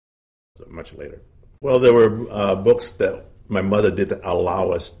much later. Well, there were books that my mother didn't allow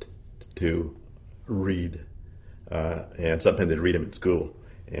us to read, and sometimes they'd read them in school.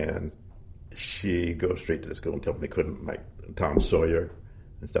 And she goes straight to the school and tells me they couldn't, like Tom Sawyer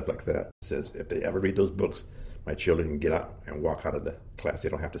and stuff like that. Says if they ever read those books, my children can get out and walk out of the class. They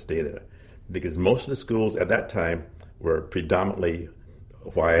don't have to stay there. Because most of the schools at that time were predominantly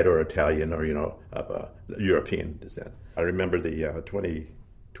white or Italian or, of European descent. I remember the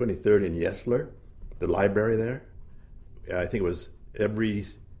 23rd in Yesler, the library there. I think it was every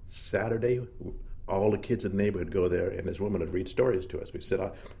Saturday, all the kids in the neighborhood go there, and this woman would read stories to us. We'd sit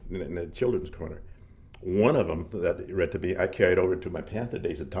out in the children's corner. One of them that read to me, I carried over to my Panther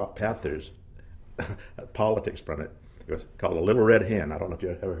days and taught Panthers politics from it. It was called A Little Red Hen. I don't know if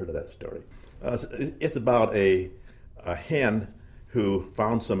you've ever heard of that story. It's about a hen who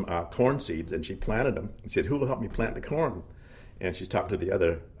found some corn seeds, and she planted them. She said, "Who will help me plant the corn?" And she's talking to the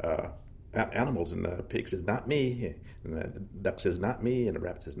other animals, and the pig says, "Not me." And the duck says, "Not me." And the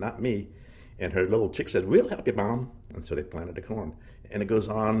rabbit says, "Not me." And her little chick says, "We'll help you, Mom." And so they planted the corn. And it goes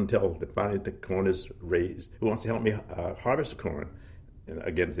on until finally the corn is raised. "Who wants to help me harvest the corn?" And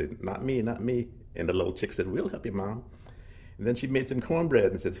again, they said, "Not me, not me." And the little chick said, "We'll help you, Mom." And then she made some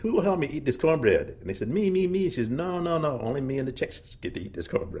cornbread and says, "Who will help me eat this cornbread?" And they said, "Me, me, me." She says, "No, no, no, only me and the chicks get to eat this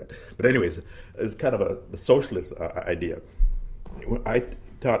cornbread." But anyways, it's kind of a socialist idea. I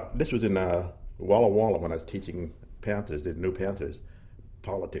taught, this was in Walla Walla when I was teaching Panthers, the New Panthers,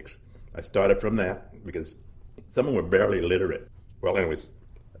 politics. I started from that because some of them were barely literate. Well, anyways,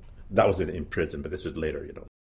 that was in prison, but this was later,